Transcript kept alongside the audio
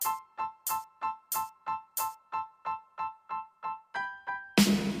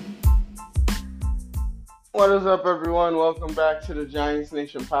What is up, everyone? Welcome back to the Giants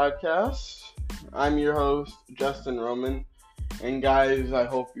Nation podcast. I'm your host, Justin Roman. And guys, I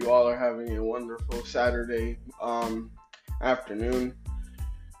hope you all are having a wonderful Saturday afternoon.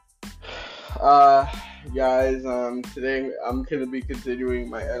 Uh, today I'm going to be continuing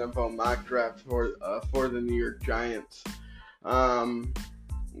my NFL mock draft for the New York Giants. Um,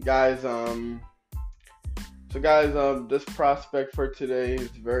 guys, this prospect for today is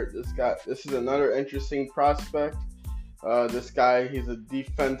this is another interesting prospect. This guy, he's a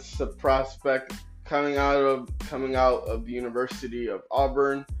defensive prospect coming out of the University of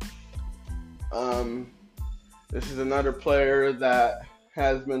Auburn. Um, this is another player that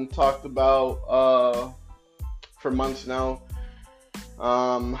has been talked about for months now.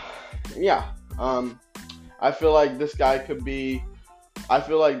 Um, yeah. I feel like this guy could be. I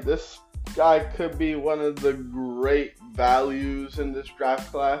feel like this guy could be one of the great values in this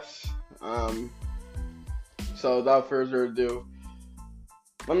draft class. So without further ado,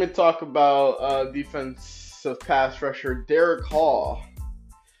 let me talk about defensive pass rusher Derick Hall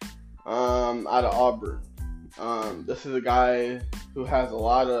out of Auburn. This is a guy who has a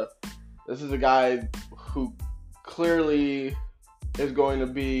lot of. This is a guy who clearly is going to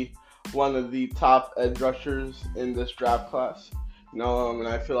be one of the top edge rushers in this draft class. And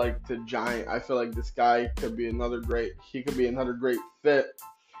I feel like this guy could be another great. He could be another great fit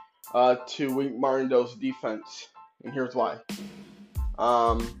to Wink Martindale's defense, and here's why.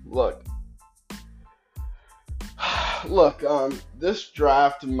 Look, this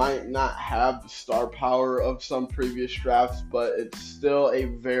draft might not have the star power of some previous drafts, but it's still a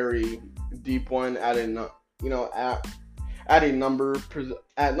very deep one at a number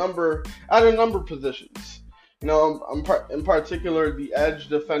positions. In particular, the edge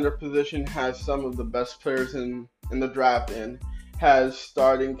defender position has some of the best players in the draft and has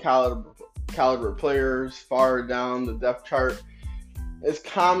starting caliber players far down the depth chart. It's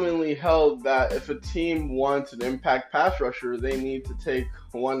commonly held that if a team wants an impact pass rusher, they need to take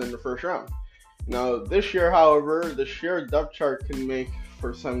one in the first round. Now, this year, however, the sheer depth chart can make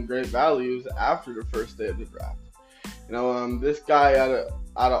for some great values after the first day of the draft. This guy out of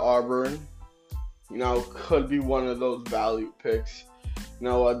Auburn, could be one of those value picks.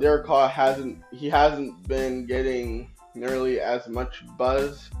 Derick Hall hasn't been getting nearly as much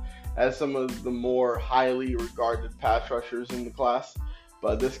buzz as some of the more highly regarded pass rushers in the class,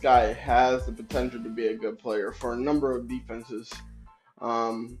 but this guy has the potential to be a good player for a number of defenses.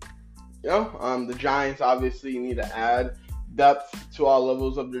 The Giants obviously need to add depth to all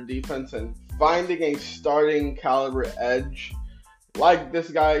levels of their defense, and finding a starting caliber edge like this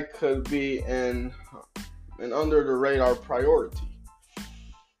guy could be an under the radar priority.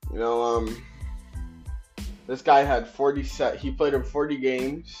 This guy had he played in 40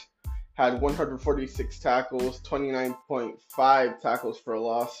 games, had 146 tackles, 29.5 tackles for a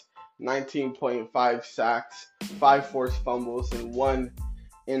loss, 19.5 sacks, 5 forced fumbles, and 1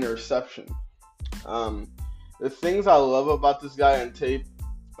 interception. The things I love about this guy on tape,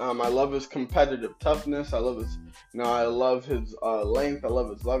 I love his competitive toughness. I love his length. I love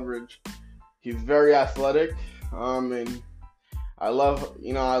his leverage. He's very athletic, and I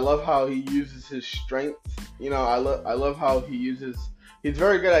love how he uses his strength. I love how he's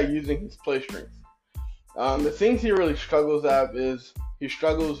very good at using his play strength. The things he really struggles at is he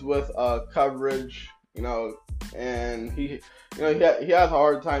struggles with coverage, and he has a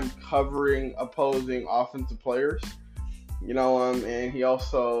hard time covering opposing offensive players, and he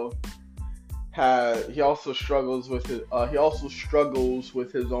also struggles with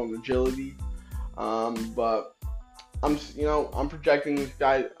his own agility. But I'm still projecting this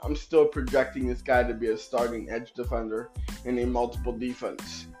guy to be a starting edge defender in a multiple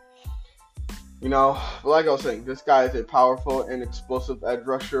defense. Like I was saying, this guy is a powerful and explosive edge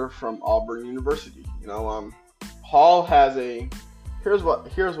rusher from Auburn University. Hall has here's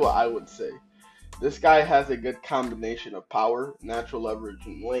what I would say. This guy has a good combination of power, natural leverage,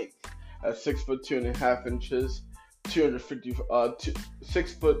 and length. At 6'2.5 inches,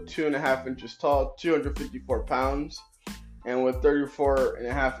 6 foot 2.5 inches tall, 254 pounds, and with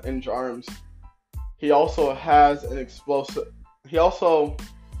 34.5-inch arms. He also has an explosive. He also,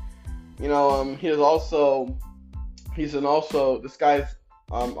 this guy's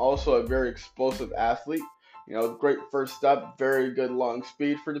also a very explosive athlete. Great first step, very good long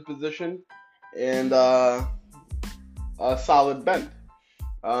speed for the position, and a solid bend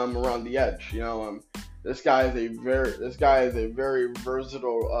around the edge. This guy is a very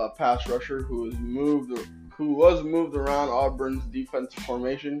versatile pass rusher who was moved around Auburn's defensive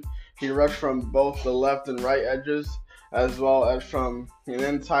formation. He rushed from both the left and right edges, as well as from an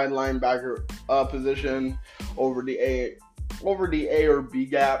inside linebacker position over the A or B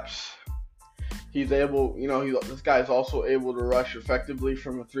gaps. He's able, this guy is also able to rush effectively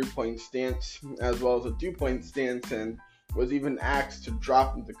from a 3-point stance as well as a 2-point stance, and was even asked to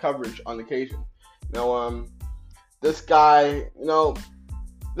drop into coverage on occasion. This guy,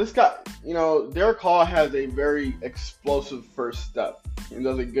 Derick Hall has a very explosive first step and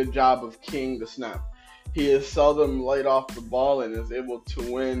does a good job of keying the snap. He is seldom laid off the ball and is able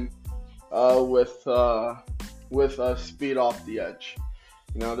to win with speed off the edge.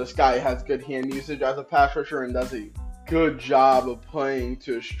 This guy has good hand usage as a pass rusher and does a good job of playing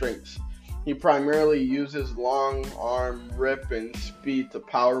to his strengths. He primarily uses long arm rip and speed to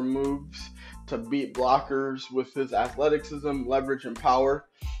power moves to beat blockers with his athleticism, leverage, and power.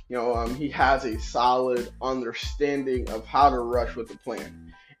 He has a solid understanding of how to rush with a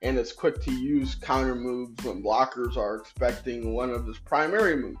plan, and is quick to use counter moves when blockers are expecting one of his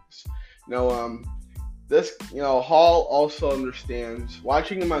primary moves. Hall also understands,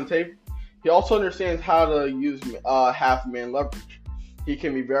 watching him on tape, he also understands how to use half-man leverage. He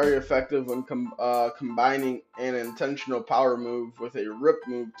can be very effective when combining an intentional power move with a rip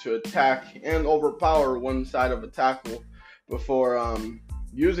move to attack and overpower one side of a tackle before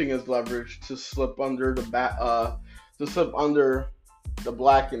using his leverage to slip under the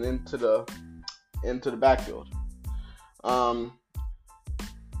black and into the backfield.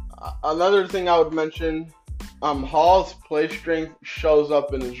 Another thing I would mention, Hall's play strength shows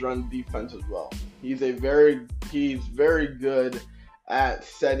up in his run defense as well. He's very good at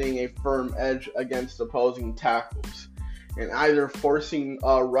setting a firm edge against opposing tackles and either forcing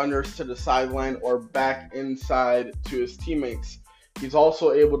runners to the sideline or back inside to his teammates. He's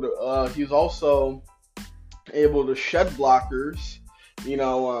also able to shed blockers,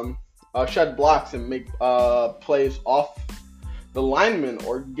 shed blocks and make plays off the lineman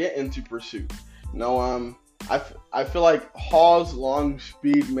or get into pursuit. I feel like Hall's long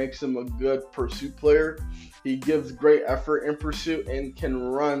speed makes him a good pursuit player. He gives great effort in pursuit and can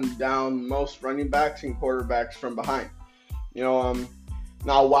run down most running backs and quarterbacks from behind.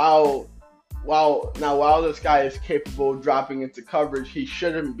 Now while this guy is capable of dropping into coverage, he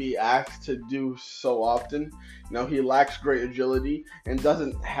shouldn't be asked to do so often. He lacks great agility and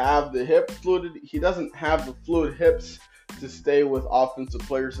doesn't have the hip fluidity. He doesn't have the fluid hips to stay with offensive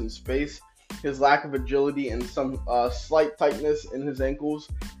players in space. His lack of agility and some slight tightness in his ankles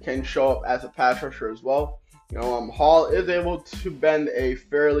can show up as a pass rusher as well. Hall is able to bend a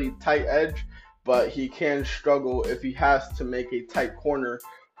fairly tight edge, but he can struggle if he has to make a tight corner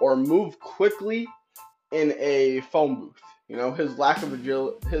or move quickly in a phone booth. His lack of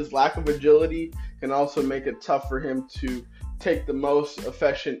agility can also make it tough for him to take the most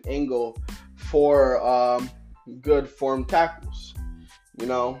efficient angle for good form tackles.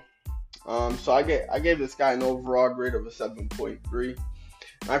 So I gave this guy an overall grade of a 7.3.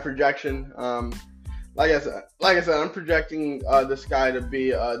 My projection, like I said, I'm projecting this guy to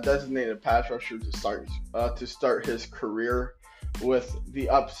be a designated pass rusher to start his career, with the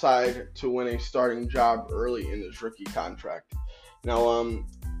upside to win a starting job early in his rookie contract. Now,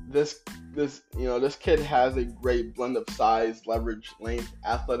 this kid has a great blend of size, leverage, length,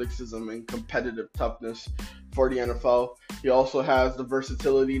 athleticism, and competitive toughness for the NFL. He also has the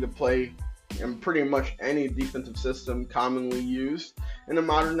versatility to play in pretty much any defensive system commonly used in the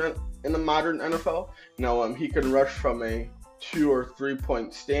modern NFL. He can rush from a 2 or 3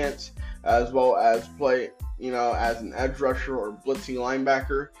 point stance, as well as play as an edge rusher or blitzing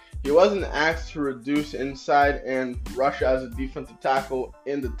linebacker. He wasn't asked to reduce inside and rush as a defensive tackle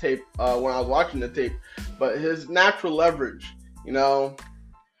in the tape when I was watching the tape, but his natural leverage,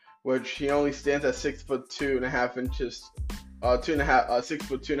 which he only stands at 6'2.5 inches,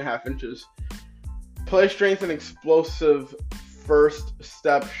 6'2.5 inches. Play strength and explosive first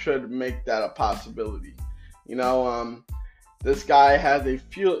step should make that a possibility. This guy has a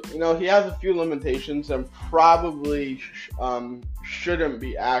few limitations and probably shouldn't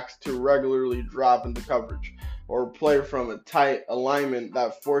be asked to regularly drop into coverage or play from a tight alignment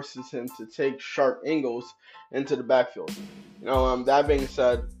that forces him to take sharp angles into the backfield. That being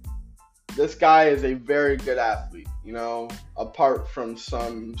said, this guy is a very good athlete, apart from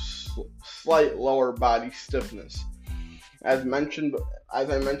some slight lower body stiffness. As I mentioned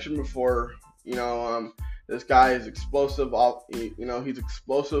before, this guy is explosive he's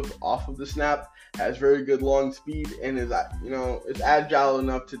explosive off of the snap, has very good long speed, and is agile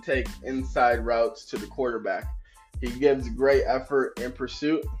enough to take inside routes to the quarterback. He gives great effort in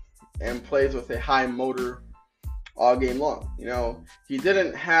pursuit and plays with a high motor all game long. He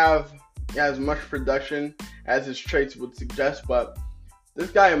didn't have as much production as his traits would suggest, but this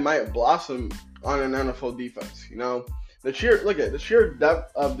guy might blossom on an NFL defense. The sheer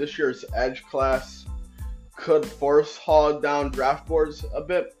depth of this year's edge class could force Hall down draft boards a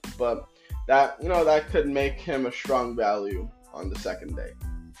bit, but that could make him a strong value on the second day.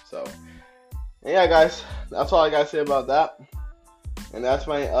 So, yeah, guys, that's all I gotta say about that. And that's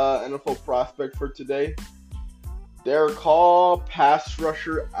my NFL prospect for today. Derick Hall, pass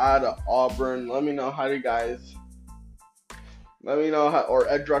rusher out of Auburn. Let me know how you guys. Or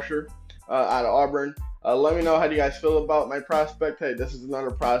edge rusher out of Auburn. Let me know how do you guys feel about my prospect. Hey, this is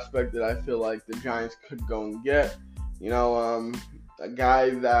another prospect that I feel like the Giants could go and get. A guy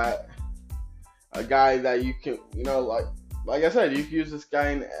that you can, like I said, you can use this guy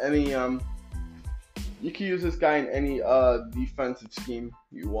in any defensive scheme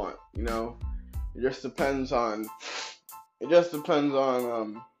you want. It just depends on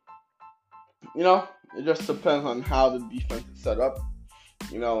how the defense is set up.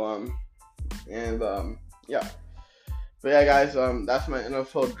 Yeah. But yeah, guys, that's my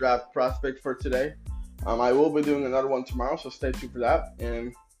NFL draft prospect for today. I will be doing another one tomorrow, so stay tuned for that.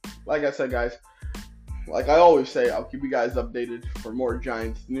 And like I said, guys, like I always say, I'll keep you guys updated for more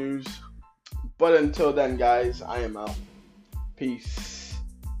Giants news. But until then, guys, I am out. Peace.